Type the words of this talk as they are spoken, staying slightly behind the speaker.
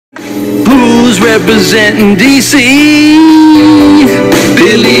Who's representing DC?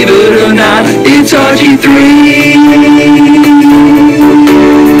 Believe it or not, it's RG3.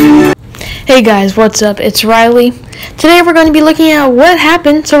 Hey guys, what's up? It's Riley. Today we're going to be looking at what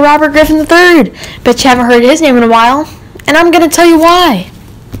happened to Robert Griffin III. Bet you haven't heard his name in a while, and I'm going to tell you why.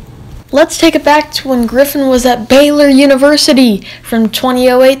 Let's take it back to when Griffin was at Baylor University from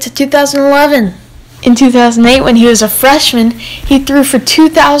 2008 to 2011. In 2008, when he was a freshman, he threw for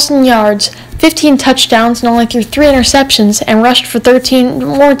 2,000 yards, 15 touchdowns, and only threw 3 interceptions, and rushed for 13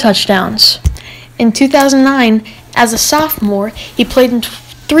 more touchdowns. In 2009, as a sophomore, he played in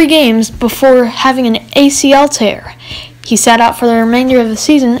 3 games before having an ACL tear. He sat out for the remainder of the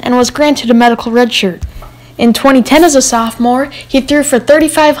season and was granted a medical redshirt. In 2010, as a sophomore, he threw for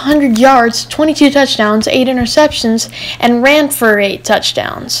 3,500 yards, 22 touchdowns, 8 interceptions, and ran for 8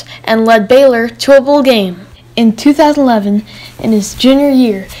 touchdowns, and led Baylor to a bowl game. In 2011, in his junior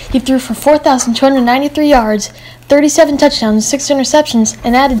year, he threw for 4,293 yards, 37 touchdowns, 6 interceptions,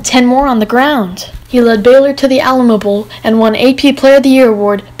 and added 10 more on the ground. He led Baylor to the Alamo Bowl and won AP Player of the Year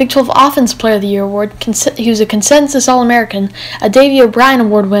Award, Big 12 Offensive Player of the Year Award. He was a consensus All-American, a Davey O'Brien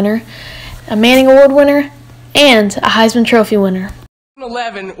Award winner, a Manning Award winner, and a Heisman Trophy winner.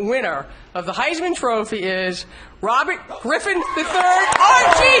 2011 winner of the Heisman Trophy is Robert Griffin III,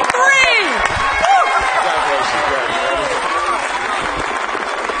 RG3!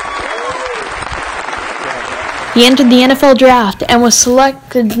 He entered the NFL Draft and was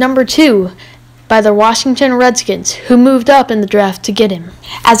selected number 2 by the Washington Redskins, who moved up in the draft to get him.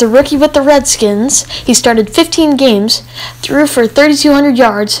 As a rookie with the Redskins, he started 15 games, threw for 3,200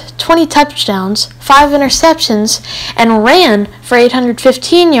 yards, 20 touchdowns, 5 interceptions, and ran for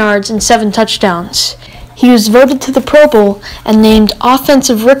 815 yards and 7 touchdowns. He was voted to the Pro Bowl and named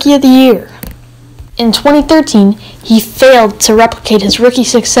Offensive Rookie of the Year. In 2013, he failed to replicate his rookie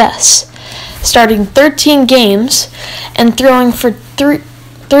success, starting 13 games and throwing for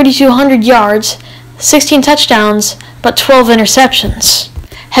 3,200 yards, 16 touchdowns, but 12 interceptions.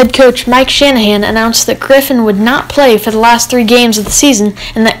 Head coach Mike Shanahan announced that Griffin would not play for the last 3 games of the season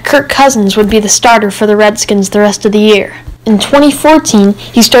and that Kirk Cousins would be the starter for the Redskins the rest of the year. In 2014,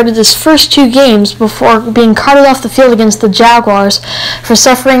 he started his first 2 games before being carted off the field against the Jaguars for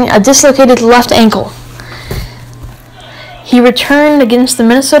suffering a dislocated left ankle. He returned against the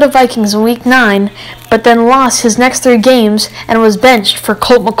Minnesota Vikings in Week 9, but then lost his next 3 games and was benched for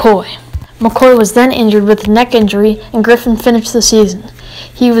Colt McCoy. McCoy was then injured with a neck injury, and Griffin finished the season.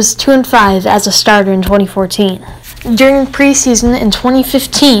 He was 2-5 as a starter in 2014. During preseason in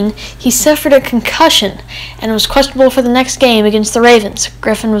 2015, he suffered a concussion and was questionable for the next game against the Ravens.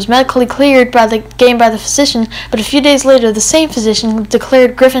 Griffin was medically cleared by the physician, but a few days later the same physician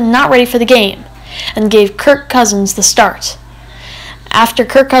declared Griffin not ready for the game and gave Kirk Cousins the start. After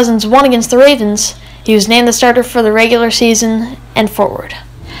Kirk Cousins won against the Ravens, he was named the starter for the regular season and forward.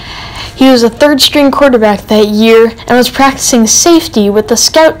 He was a 3rd-string quarterback that year and was practicing safety with the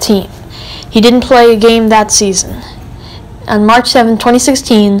scout team. He didn't play a game that season. On March 7,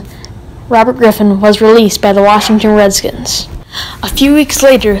 2016, Robert Griffin was released by the Washington Redskins. A few weeks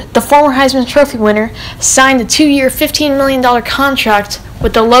later, the former Heisman Trophy winner signed a 2-year, $15 million contract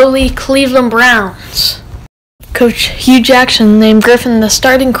with the lowly Cleveland Browns. Coach Hugh Jackson named Griffin the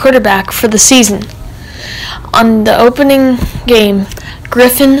starting quarterback for the season. On the opening game,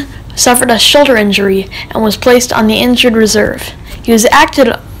 Griffin suffered a shoulder injury and was placed on the injured reserve. He was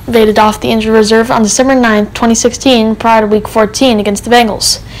activated off the injured reserve on December 9, 2016, prior to Week 14 against the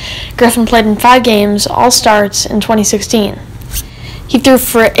Bengals. Griffin played in 5 games, all starts, in 2016. He threw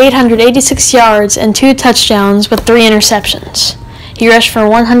for 886 yards and 2 touchdowns with 3 interceptions. He rushed for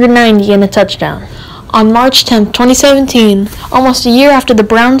 190 and a touchdown. On March 10, 2017, almost a year after the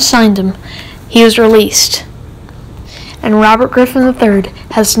Browns signed him, he was released. And Robert Griffin III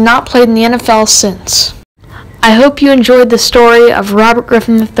has not played in the NFL since. I hope you enjoyed the story of Robert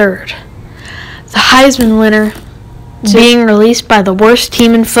Griffin III, the Heisman winner, being released by the worst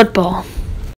team in football.